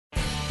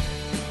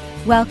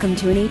Welcome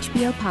to an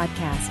HBO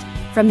podcast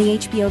from the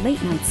HBO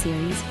Late Night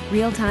series,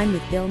 Real Time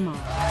with Bill Maher.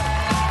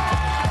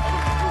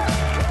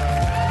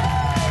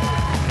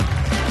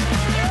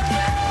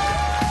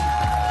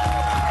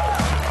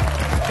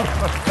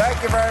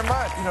 Thank you very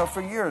much. You know,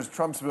 for years,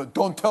 Trump's been,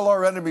 don't tell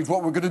our enemies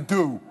what we're going to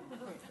do.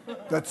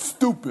 That's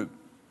stupid.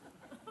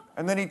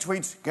 And then he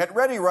tweets, get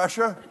ready,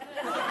 Russia.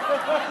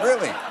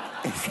 Really.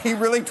 He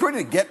really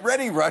tweeted, get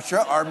ready,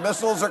 Russia. Our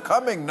missiles are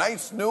coming.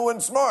 Nice, new,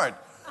 and smart.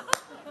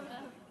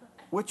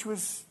 Which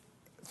was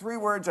 3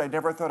 words I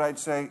never thought I'd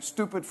say.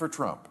 Stupid for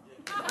Trump.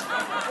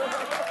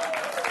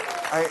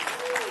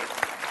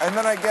 And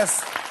then I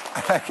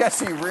guess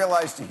he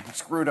realized he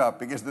screwed up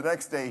because the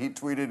next day he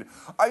tweeted,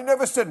 I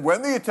never said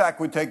when the attack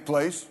would take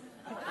place.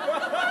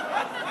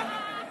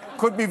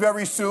 Could be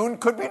very soon,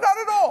 could be not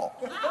at all.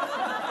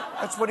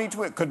 That's what he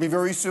tweeted. Could be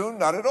very soon,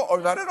 not at all, or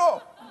not at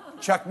all.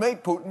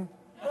 Checkmate, Putin.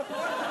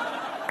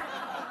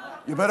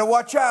 You better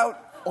watch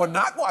out, or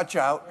not watch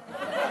out.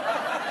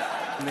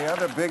 And the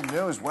other big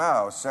news,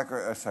 wow,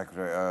 Speaker of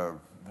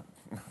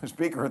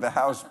the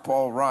House,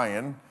 Paul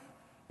Ryan,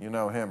 you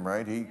know him,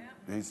 right?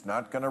 He's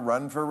not going to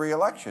run for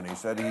re-election. He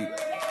said he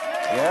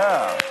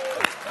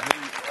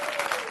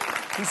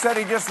said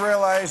he just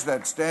realized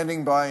that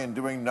standing by and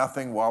doing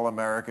nothing while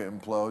America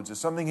implodes is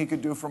something he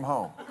could do from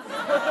home.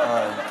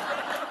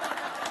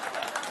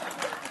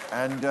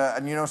 And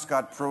you know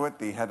Scott Pruitt,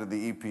 the head of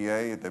the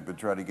EPA, they've been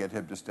trying to get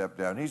him to step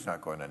down. He's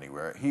not going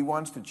anywhere. He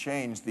wants to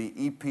change the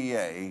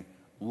EPA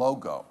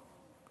logo.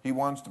 He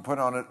wants to put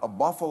on it a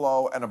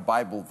buffalo and a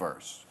Bible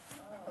verse.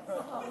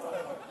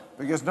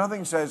 Because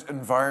nothing says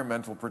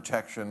environmental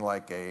protection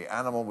like an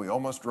animal we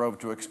almost drove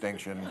to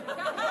extinction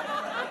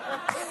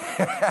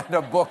and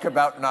a book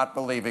about not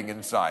believing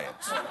in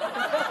science.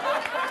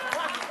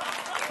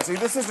 See,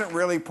 this isn't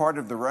really part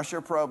of the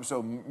Russia probe,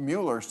 so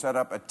Mueller set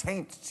up a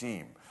taint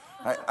team.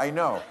 I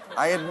know.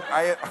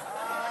 I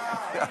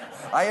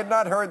had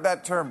not heard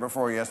that term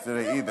before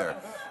yesterday either,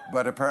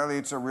 but apparently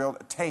it's a real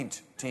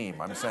taint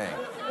team, I'm saying.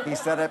 He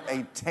set up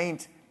a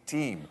taint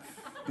team.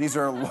 These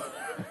are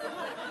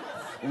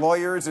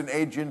lawyers and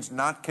agents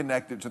not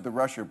connected to the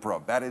Russia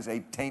probe. That is a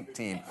taint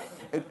team.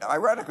 It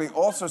ironically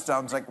also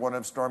sounds like one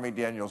of Stormy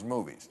Daniels'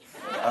 movies.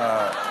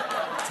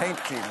 Taint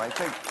Team, I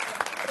think.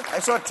 I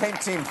saw Taint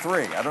Team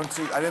 3. I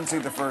didn't see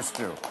the first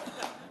 2.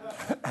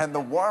 And the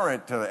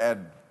warrant to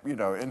add,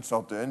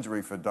 insult to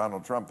injury for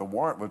Donald Trump, the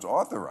warrant was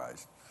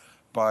authorized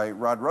by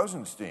Rod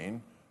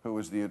Rosenstein, who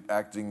was the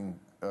acting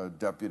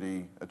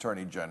deputy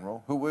attorney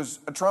general, who was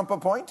a Trump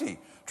appointee.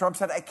 Trump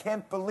said, I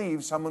can't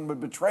believe someone would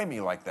betray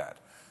me like that.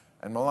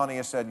 And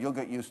Melania said, you'll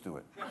get used to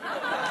it.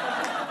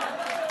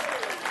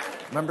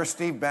 Remember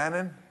Steve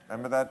Bannon?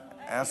 Remember that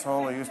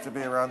asshole who used to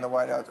be around the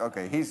White House?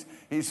 Okay,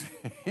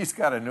 he's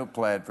got a new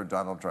plan for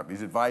Donald Trump.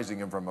 He's advising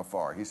him from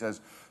afar. He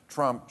says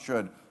Trump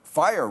should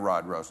fire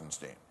Rod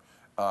Rosenstein,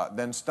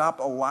 then stop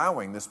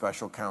allowing the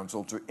special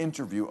counsel to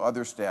interview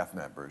other staff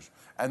members,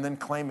 and then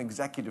claim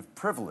executive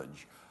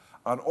privilege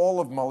on all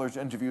of Mueller's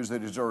interviews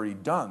that he's already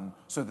done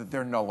so that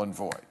they're null and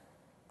void.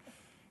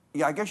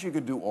 Yeah, I guess you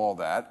could do all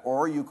that,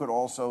 or you could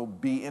also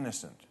be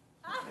innocent.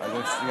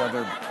 That's the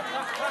other.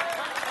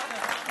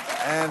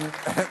 And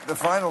the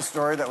final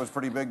story that was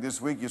pretty big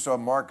this week, you saw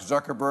Mark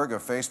Zuckerberg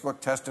of Facebook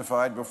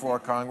testified before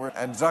Congress.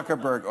 And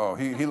Zuckerberg,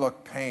 he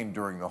looked pained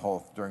during the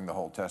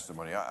whole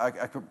testimony.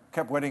 I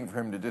kept waiting for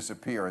him to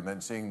disappear and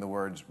then seeing the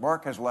words,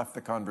 Mark has left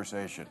the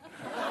conversation.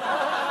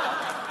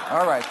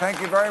 All right,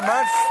 thank you very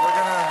much. We're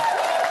going to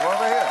go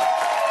over here.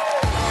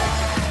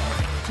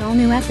 All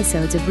new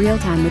episodes of Real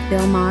Time with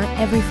Bill Maher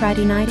every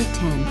Friday night at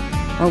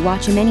 10, or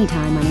watch him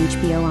anytime on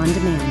HBO On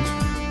Demand.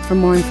 For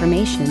more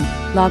information,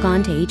 log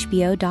on to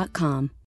HBO.com.